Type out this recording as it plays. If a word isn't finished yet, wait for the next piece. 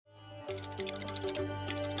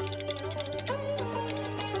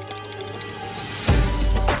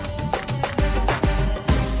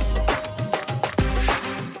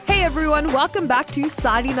Hey everyone, welcome back to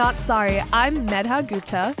Sari Not Sorry. I'm Medha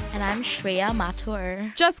Gupta. And I'm Shreya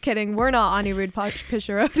Mathur. Just kidding, we're not Anirudh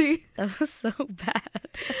Pisharoti. That was so bad.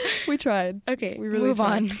 We tried. Okay, we really move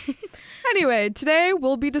tried. on. Anyway, today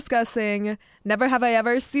we'll be discussing Never Have I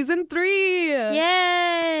Ever Season 3.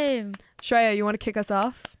 Yay! Shreya, you want to kick us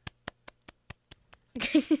off?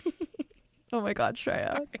 Oh my god, Shreya.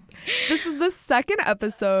 Sorry. This is the second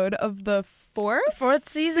episode of the fourth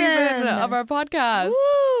season of our podcast.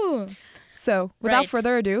 Woo! So, without Right.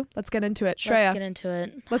 further ado, let's get into it. Shreya, Let's get into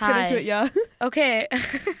it. let's get into it, yeah. Okay.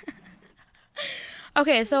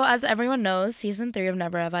 Okay, so as everyone knows, season 3 of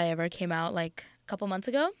Never Have I Ever came out like a couple months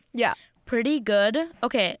ago. Yeah. Pretty good.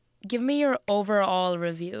 Okay, give me your overall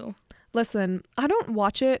review. Listen, I don't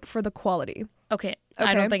watch it for the quality. Okay,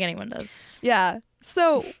 I don't think anyone does. Yeah.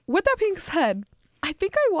 So, with that being said, I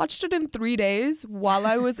think I watched it in 3 days while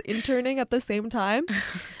I was interning at the same time.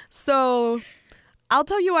 So, I'll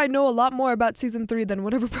tell you I know a lot more about season 3 than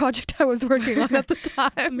whatever project I was working on at the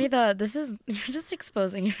time. Mitha, you're just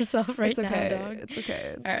exposing yourself right It's okay. now, dog. It's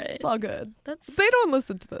okay. All right. It's all good. They They don't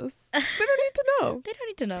listen to this. They don't need to know. don't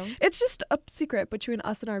need to know. It's just a secret between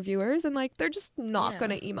us and our viewers, and like they're just not Yeah.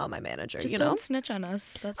 going to email my manager, Just you know? don't snitch on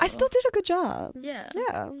us. That's I all. still did a good job. Yeah.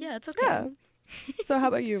 Yeah. Yeah, it's okay. Yeah. So how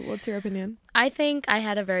about you? What's your opinion? I think I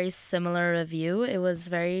had a very similar review. It was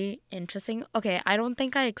very interesting. Okay, I don't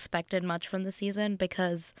think I expected much from the season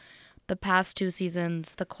because the past 2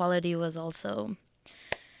 seasons, the quality was also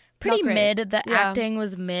pretty Not great. mid. The Yeah. acting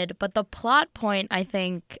was mid, but the plot point, I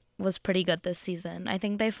think, was pretty good this season. I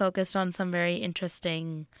think they focused on some very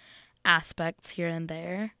interesting aspects here and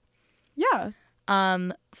there. Yeah.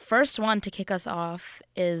 First one to kick us off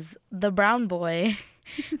is the brown boy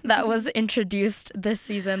that was introduced this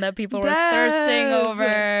season that people were thirsting Des.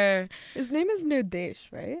 over. His name is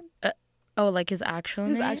Nirdesh, right? Oh, like his actual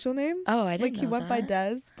His name? actual name? Oh, I didn't Like know he went by that.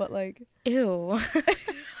 Des, but like Ew.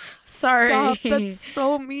 Sorry. Stop. That's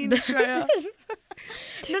so mean, Shreya.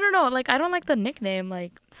 No. Like, I don't like the nickname.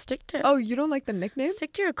 Like, stick to Oh, you don't like the nickname?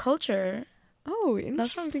 stick to your culture. Oh,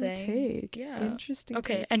 That's what I'm interesting saying. take. Yeah. Interesting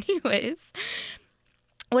Okay, take. anyways.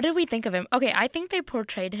 What did we think of him? Okay, I think they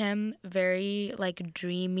portrayed him very, like,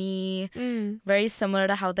 dreamy, very similar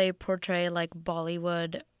to how they portray, like,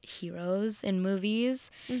 Bollywood heroes in movies.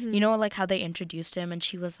 Mm-hmm. You know, like, how they introduced him, and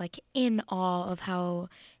she was, like, in awe of how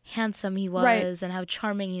handsome he was Right. and how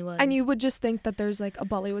charming he was. And you would just think that there's like a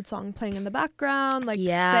Bollywood song playing in the background, like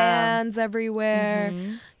Yeah. fans everywhere.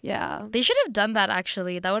 Mhm. Yeah. They should have done that,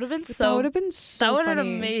 actually. That would have been That would have been so That would have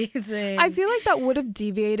funny. been amazing. I feel like that would have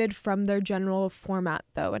deviated from their general format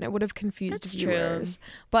though, and it would have confused That's viewers.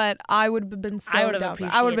 But I would have been so I would have down for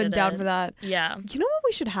I would have been appreciated down it. for that. Yeah. You know what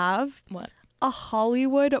we should have? What? A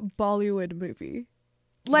Hollywood Bollywood movie.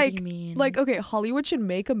 What Like do you mean? like okay, Hollywood should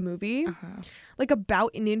make a movie Uh-huh. like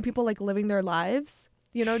about Indian people like living their lives.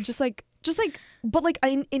 You know, just like but like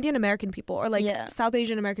Indian American people or like Yeah. South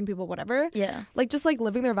Asian American people, whatever. Yeah. Like just like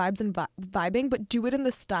living their vibes and vibing, but do it in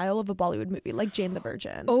the style of a Bollywood movie, like Jane the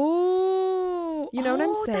Virgin. Oh. You know what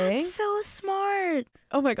I'm saying? That's so smart.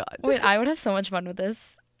 Oh my god. Wait, I would have so much fun with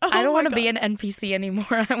this. Oh I don't my want to be God. an NPC anymore.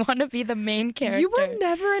 I want to be the main character. You were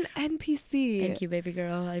never an NPC. Thank you, baby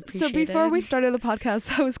girl. I appreciate So before it. we started the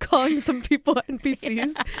podcast, I was calling some people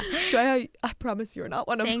NPCs. Shreya, I promise you're not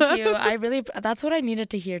one of Thank them. you. That's what I needed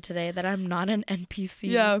to hear today, that I'm not an NPC.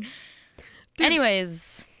 Yeah. Dude.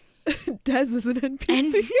 Anyways. Des is an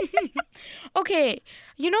NPC. Okay,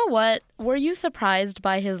 you know what? Were you surprised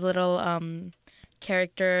by his little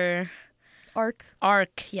character Arc.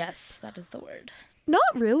 Yes, that is the word. Not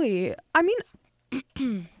really. I mean,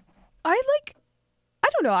 I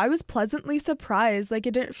don't know. I was pleasantly surprised. Like,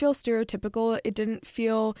 it didn't feel stereotypical. It didn't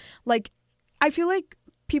feel like, I feel like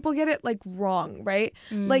people get it like wrong, right?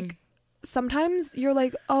 Like, sometimes you're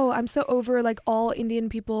like, oh, I'm so over like all Indian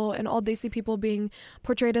people and all Desi people being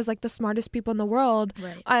portrayed as like the smartest people in the world,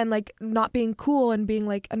 Right. and like not being cool and being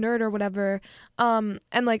like a nerd or whatever. And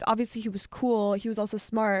like obviously he was cool. He was also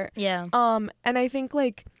smart. Yeah. And I think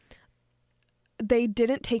like they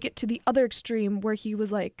didn't take it to the other extreme where he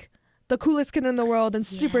was like the coolest kid in the world and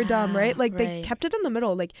super dumb, right? Like they right. kept it in the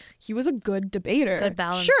middle. Like he was a good debater. Good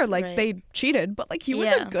balance, Sure, like right. they cheated, but like he was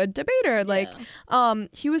Yeah. a good debater. Like Yeah.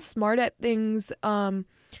 he was smart at things.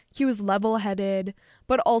 He was level-headed,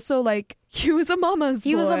 but also like he was a mama's boy.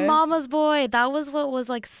 He was a mama's boy. That was what was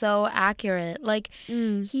like so accurate. Like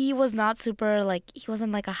he was not super like he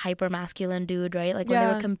wasn't like a hyper masculine dude, right? Like when they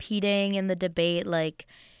Yeah. were competing in the debate, like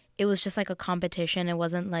it was just like a competition. It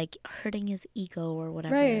wasn't like hurting his ego or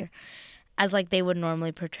whatever. Right. As like they would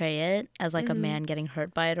normally portray it as like a man getting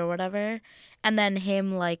hurt by it or whatever. And then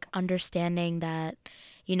him like understanding that,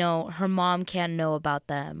 you know, her mom can't know about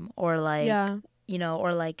them, or like, you know,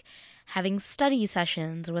 or like having study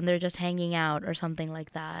sessions when they're just hanging out or something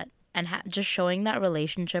like that. And just showing that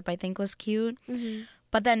relationship, I think, was cute.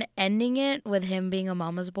 But then ending it with him being a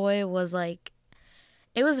mama's boy was like,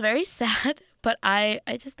 it was very sad, but I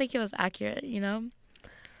just think it was accurate, you know?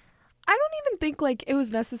 I don't even think like it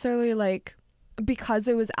was necessarily like because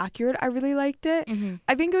it was accurate I really liked it.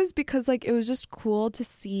 I think it was because like it was just cool to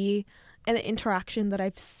see an interaction that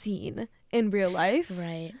I've seen in real life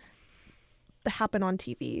happen on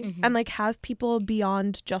TV and like have people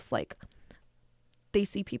beyond just like they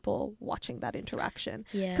see people watching that interaction.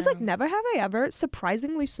 Because like Never Have I Ever,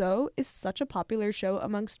 surprisingly so, is such a popular show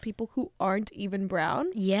amongst people who aren't even brown.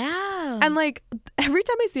 And like every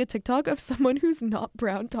time I see a TikTok of someone who's not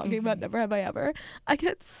brown talking about Never Have I Ever, I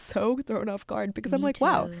get so thrown off guard because I'm like,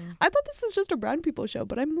 wow, I thought this was just a brown people show,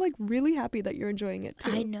 but I'm like really happy that you're enjoying it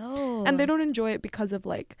too. I know. And they don't enjoy it because of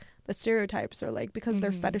like the stereotypes or like because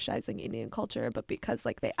they're fetishizing Indian culture, but because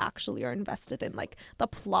like they actually are invested in like the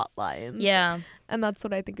plot lines. And that's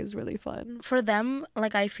what I think is really fun. For them,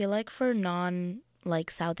 like I feel like for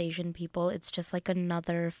like South Asian people, it's just like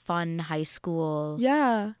another fun high school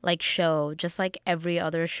like show, just like every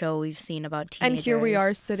other show we've seen about teenagers. And here we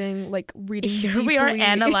are sitting like reading deeply. We are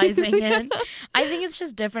analyzing it. I think it's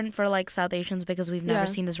just different for like South Asians because we've never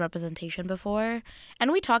seen this representation before.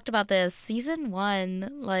 And we talked about this season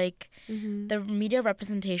 1, like the media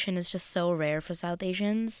representation is just so rare for South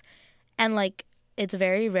Asians, and like it's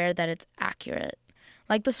very rare that it's accurate.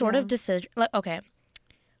 Like the sort of decision, like okay,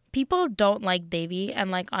 people don't like Devi,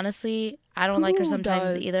 and like honestly, I don't like her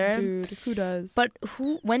sometimes either. Dude, who does? But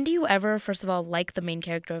when do you ever, first of all, like the main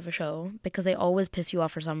character of a show? Because they always piss you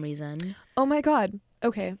off for some reason. Oh my god.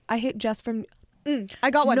 Okay, I hate Jess from.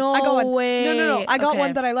 I got one. No I got one. way. No. I got Okay.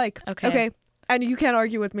 one that I like. Okay. And you can't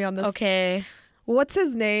argue with me on this. Okay. What's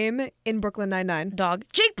his name in Brooklyn Nine-Nine? Dog.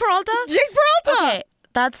 Jake Peralta? Jake Peralta! Okay.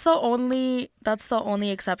 That's the only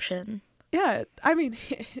exception. Yeah, I mean,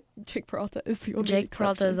 Jake Peralta is the only Jake exception.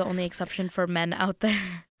 Peralta is the only exception for men out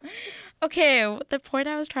there. Okay, the point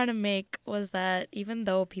I was trying to make was that even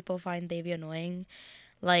though people find Devi annoying,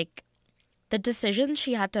 like, the decisions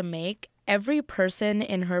she had to make, every person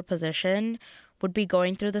in her position would be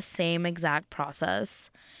going through the same exact process.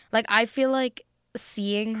 Like, I feel like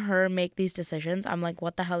seeing her make these decisions, I'm like,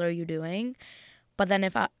 what the hell are you doing? But then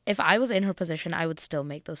if I was in her position, I would still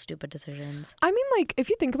make those stupid decisions. I mean, like,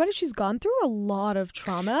 if you think about it, she's gone through a lot of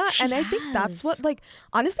trauma. I think that's what, like,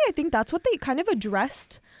 honestly, I think that's what they kind of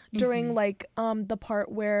addressed during, like, the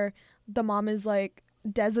part where the mom is, like,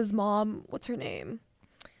 Dez's mom, what's her name?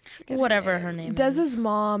 Whatever her name is. Dez's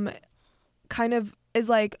mom kind of is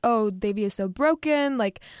like, oh, Devi is so broken,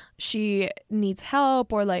 like she needs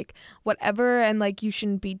help or like whatever, and like you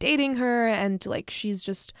shouldn't be dating her, and like she's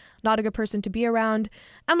just not a good person to be around.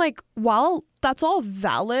 And like while that's all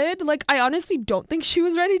valid, like I honestly don't think she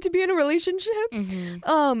was ready to be in a relationship.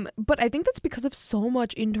 But I think that's because of so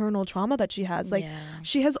much internal trauma that she has. Like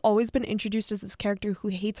she has always been introduced as this character who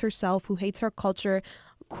hates herself, who hates her culture,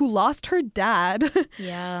 who lost her dad.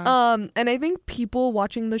 And I think people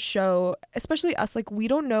watching the show, especially us, like we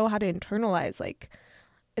don't know how to internalize, like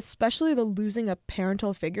especially the losing a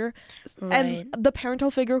parental figure, and the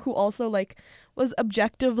parental figure who also like was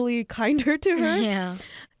objectively kinder to her.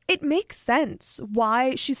 It makes sense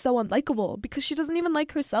why she's so unlikable, because she doesn't even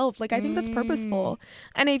like herself. Like I think that's purposeful,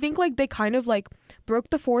 and I think like they kind of like broke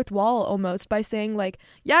the fourth wall almost by saying like,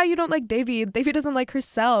 yeah, you don't like Devi doesn't like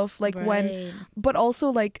herself, like when, but also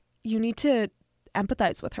like you need to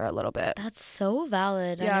empathize with her a little bit. That's so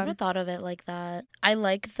valid. I never thought of it like that. I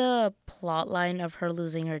like the plot line of her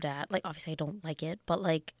losing her dad. Like obviously I don't like it, but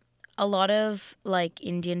like a lot of like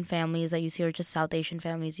Indian families that you see, or just South Asian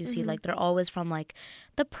families you see, like they're always from like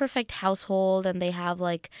the perfect household, and they have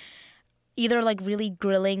like either like really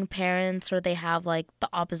grilling parents, or they have like the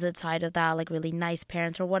opposite side of that, like really nice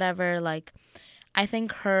parents or whatever. Like I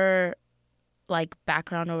think her like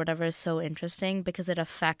background or whatever is so interesting because it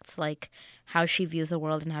affects like how she views the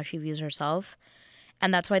world and how she views herself.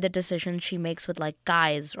 And that's why the decisions she makes with like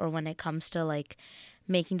guys, or when it comes to like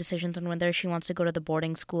making decisions on whether she wants to go to the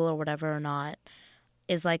boarding school or whatever or not,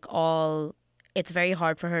 is like all, it's very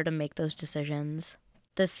hard for her to make those decisions.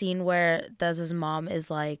 The scene where Dez's mom is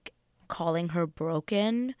like calling her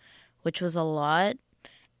broken, which was a lot,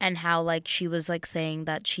 and how like she was like saying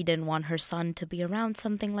that she didn't want her son to be around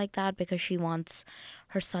something like that because she wants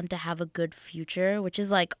her son to have a good future, which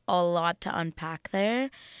is like a lot to unpack there.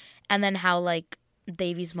 And then how, like,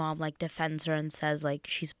 Davy's mom, like, defends her and says, like,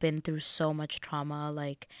 she's been through so much trauma.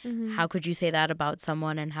 Like, how could you say that about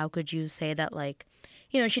someone? And how could you say that, like,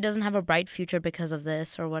 you know, she doesn't have a bright future because of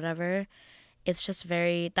this or whatever? It's just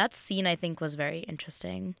that scene, I think, was very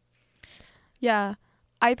interesting. Yeah.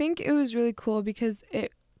 I think it was really cool because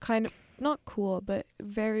it kind of, not cool, but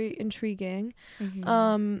very intriguing.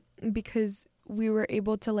 Because we were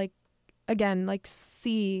able to, like, again, like,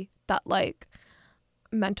 see that, like,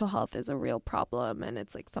 mental health is a real problem and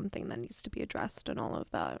it's, like, something that needs to be addressed and all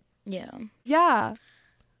of that. Yeah.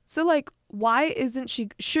 So, like, why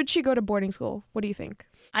should she go to boarding school? What do you think?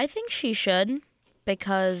 I think she should,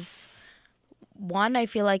 because one, I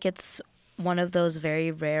feel like it's one of those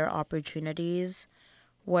very rare opportunities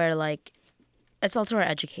where, like, it's also her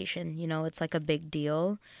education, you know, it's like a big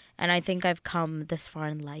deal. And I think I've come this far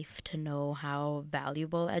in life to know how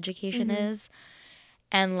valuable education is.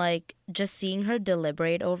 And, like, just seeing her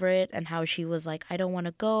deliberate over it and how she was like, I don't want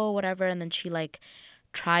to go, whatever. And then she, like,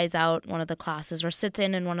 tries out one of the classes or sits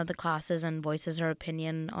in one of the classes and voices her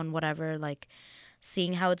opinion on whatever. Like,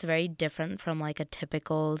 seeing how it's very different from, like, a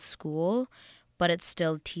typical school, but it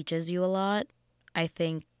still teaches you a lot, I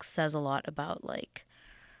think says a lot about, like,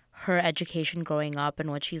 her education growing up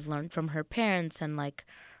and what she's learned from her parents and, like,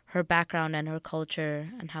 her background and her culture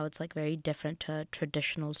and how it's, like, very different to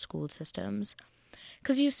traditional school systems.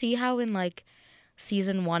 Because you see how in, like,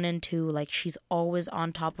 season 1 and 2, like, she's always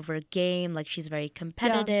on top of her game. Like, she's very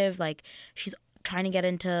competitive. Yeah. Like, she's trying to get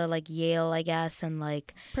into, like, Yale, I guess, and,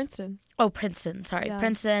 like... Princeton. Oh, Princeton. Sorry. Yeah.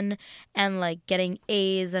 Princeton. And, like, getting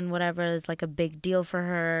A's and whatever is, like, a big deal for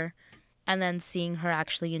her. And then seeing her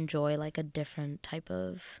actually enjoy, like, a different type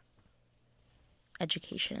of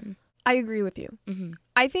education. I agree with you.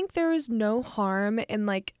 I think there is no harm in,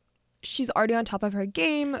 like, she's already on top of her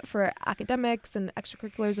game for academics and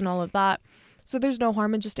extracurriculars and all of that. So there's no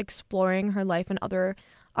harm in just exploring her life and other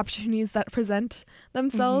opportunities that present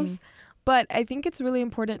themselves. But I think it's really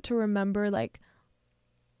important to remember, like,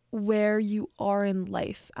 where you are in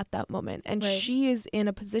life at that moment. And she is in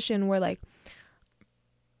a position where, like,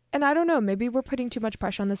 and I don't know, maybe we're putting too much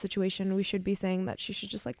pressure on the situation. We should be saying that she should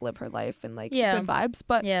just, like, live her life and, like, good vibes.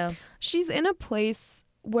 But she's in a place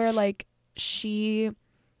where, like, she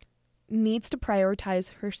needs to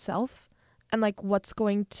prioritize herself and, like, what's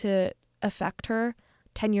going to affect her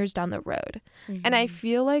 10 years down the road. And I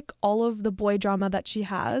feel like all of the boy drama that she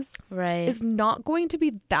has is not going to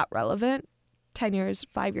be that relevant 10 years,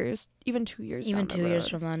 5 years, even 2 years down the road. Even 2 years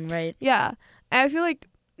from then, right? Yeah. And I feel like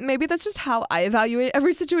maybe that's just how I evaluate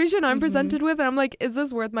every situation I'm presented with. And I'm like, is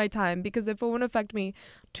this worth my time? Because if it won't affect me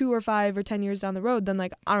 2 or 5 or 10 years down the road, then,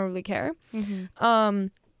 like, I don't really care.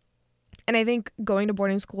 And I think going to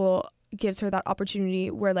boarding school gives her that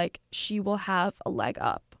opportunity where, like, she will have a leg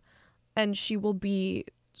up and she will be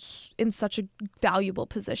in such a valuable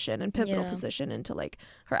position and pivotal position into, like,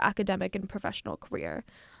 her academic and professional career.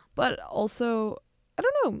 But also, I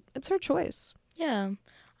don't know, it's her choice. Yeah.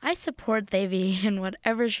 I support Devi in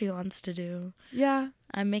whatever she wants to do. Yeah.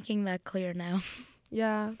 I'm making that clear now.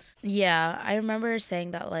 Yeah. Yeah, I remember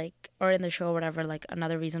saying that, like, or in the show or whatever, like,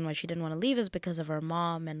 another reason why she didn't want to leave is because of her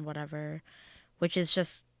mom and whatever, which is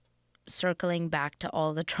just circling back to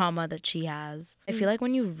all the trauma that she has. I feel like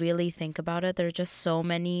when you really think about it, there are just so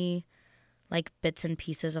many, like, bits and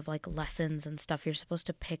pieces of, like, lessons and stuff you're supposed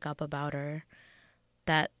to pick up about her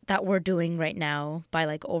that we're doing right now by,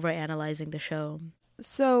 like, overanalyzing the show.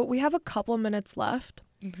 So we have a couple minutes left.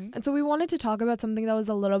 And so we wanted to talk about something that was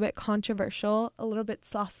a little bit controversial, a little bit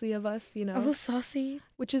saucy of us, you know. A little saucy.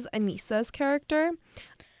 Which is Anissa's character.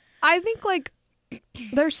 I think, like,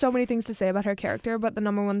 there's so many things to say about her character, but the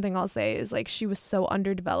number one thing I'll say is, like, she was so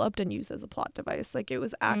underdeveloped and used as a plot device. Like, it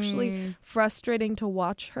was actually frustrating to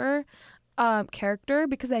watch her character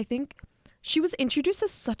because I think she was introduced as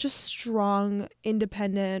such a strong,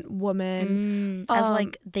 independent woman. As,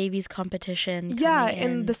 like, Davy's competition. Yeah,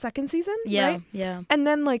 in the second season, right? Yeah. And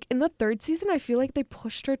then, like, in the third season, I feel like they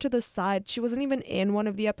pushed her to the side. She wasn't even in one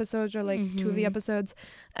of the episodes or, like, 2 of the episodes.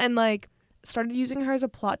 And, like, started using her as a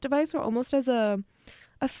plot device or almost as a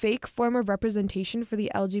fake form of representation for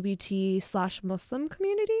the LGBT/Muslim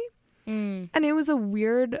community. And it was a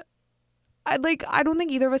weird... I don't think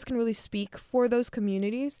either of us can really speak for those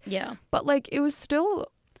communities. Yeah. But, like, it was still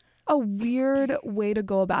a weird way to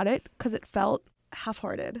go about it because it felt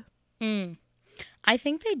half-hearted. I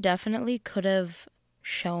think they definitely could have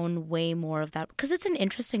shown way more of that because it's an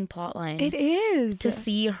interesting plot line. It is. To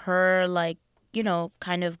see her, like, you know,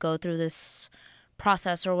 kind of go through this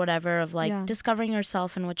process or whatever of, like, discovering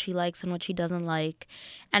herself and what she likes and what she doesn't like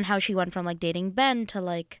and how she went from, like, dating Ben to,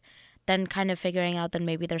 like, then kind of figuring out that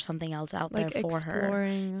maybe there's something else out like there for her.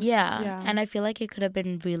 exploring. Yeah. And I feel like it could have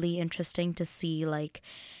been really interesting to see, like,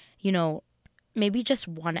 you know, maybe just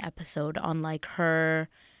one episode on like her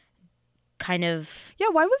kind of... Yeah,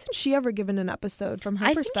 why wasn't she ever given an episode from her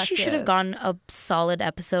perspective? I think she should have gotten a solid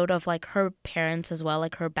episode of like her parents as well,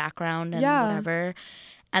 like her background and whatever.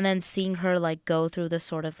 And then seeing her like go through this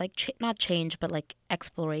sort of like, not change, but like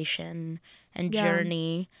exploration and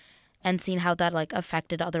journey, and seeing how that like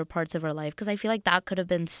affected other parts of her life. Because I feel like that could have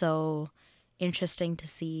been so interesting to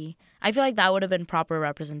see. I feel like that would have been proper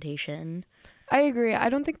representation. I agree. I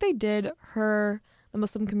don't think they did her, the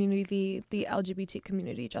Muslim community, the LGBT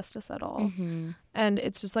community justice at all. And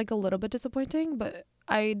it's just like a little bit disappointing, but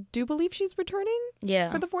I do believe she's returning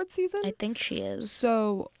for the 4th season. I think she is.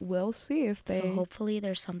 So we'll see if they... So hopefully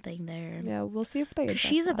there's something there. Yeah, we'll see if they...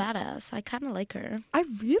 She's a badass. I kind of like her. I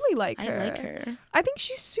really like her. I like her. I think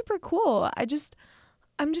she's super cool. I'm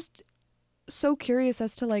just so curious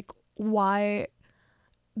as to like why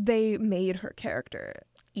they made her character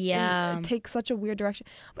take such a weird direction.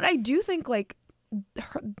 But I do think like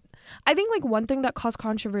I think like one thing that caused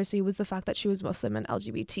controversy was the fact that she was Muslim and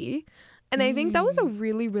LGBT, and I think that was a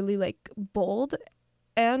really, really like bold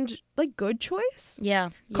and like good choice.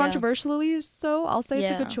 Controversially so, I'll say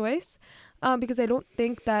it's a good choice, because I don't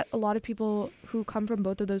think that a lot of people who come from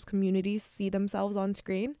both of those communities see themselves on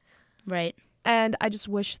screen. Right. And I just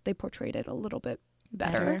wish they portrayed it a little bit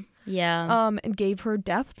better. Yeah. And gave her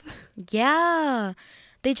depth. Yeah.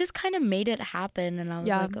 They just kind of made it happen, and I was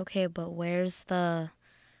like, okay, but where's the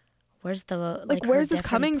like where's this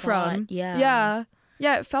coming plot? from? Yeah,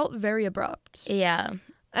 it felt very abrupt. Yeah,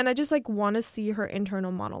 and I just like want to see her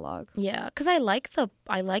internal monologue. Yeah, because I like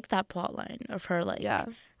that plot line of her like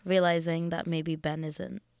realizing that maybe Ben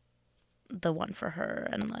isn't the one for her,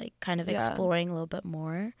 and like kind of exploring a little bit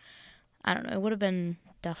more. I don't know. It would have been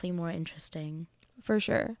definitely more interesting. For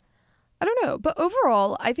sure. I don't know, but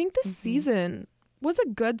overall, I think this season was a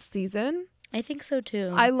good season. I think so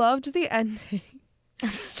too. I loved the ending.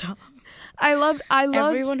 Stop. I loved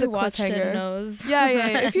everyone the who watched cliffhanger. it knows.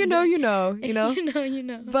 Yeah. If you know, you know. You know. You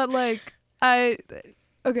know. But like,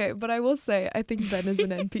 but I will say, I think Ben is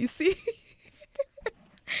an NPC.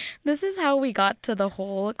 This is how we got to the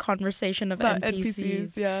whole conversation of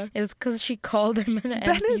NPCs. Yeah, is because she called him an NPC.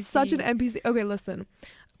 Ben is such an NPC. Okay, listen.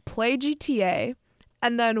 Play GTA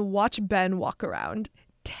and then watch Ben walk around.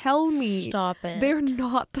 Tell me. Stop it. They're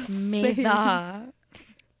not the same.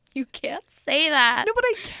 You can't say that. No, but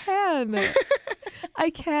I can. I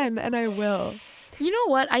can, and I will. You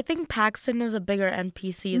know what? I think Paxton is a bigger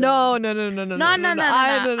NPC. No.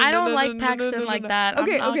 I don't like Paxton like that.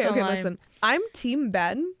 Okay. Listen, I'm Team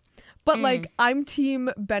Ben, but like I'm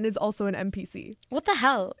Team Ben is also an NPC. What the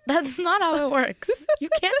hell? That's not how it works. You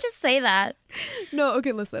can't just say that. No.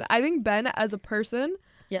 Okay. Listen, I think Ben as a person.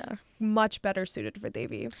 Yeah. Much better suited for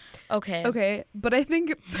Davy. Okay. But I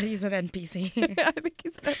think... But he's an NPC. I think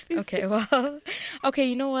he's an NPC. Okay, well... Okay,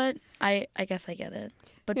 you know what? I guess I get it.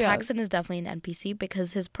 But Paxton is definitely an NPC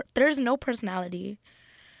because there's no personality.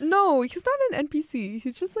 No, he's not an NPC.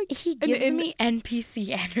 He's just like... He gives me NPC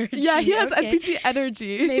energy. Yeah, he has NPC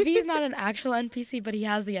energy. Maybe he's not an actual NPC, but he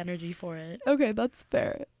has the energy for it. Okay, that's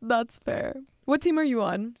fair. What team are you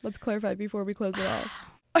on? Let's clarify before we close it off.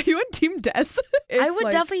 Are you on Team Des? I would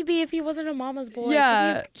definitely be if he wasn't a mama's boy.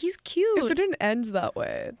 Yeah. He's cute. If it didn't end that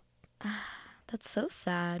way. That's so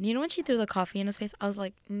sad. You know when she threw the coffee in his face? I was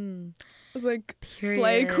like, I was like, period.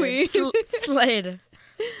 Slay queen.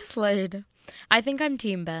 Slayed. I think I'm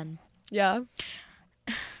Team Ben. Yeah.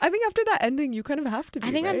 I think after that ending, you kind of have to be,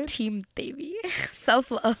 I think right? I'm Team Davy.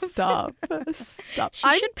 Self-love. Stop.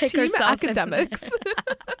 She should pick Team herself academics.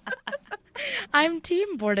 I'm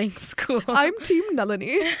Team boarding school. I'm Team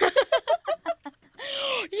Nalini.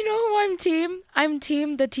 You know who I'm Team? I'm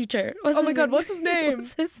Team the teacher. What's his name?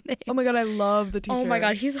 What's his name? Oh my god, I love the teacher. Oh my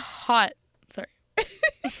god, he's hot. Sorry.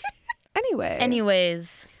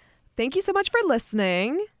 Anyways. Thank you so much for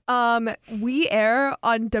listening. We air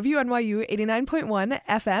on WNYU 89.1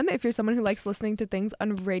 FM. If you're someone who likes listening to things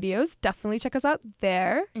on radios, definitely check us out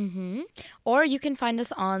there. Or you can find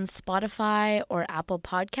us on Spotify or Apple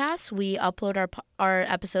Podcasts. We upload our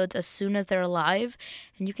episodes as soon as they're live,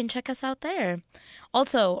 and you can check us out there.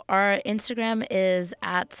 Also, our Instagram is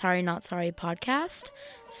at Sorry Not Sorry Podcast.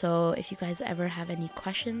 So if you guys ever have any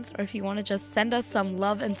questions, or if you want to just send us some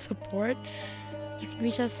love and support, you can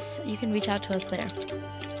reach out to us there.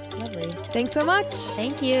 Lovely. Thanks so much.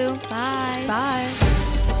 Thank you. Bye. Bye.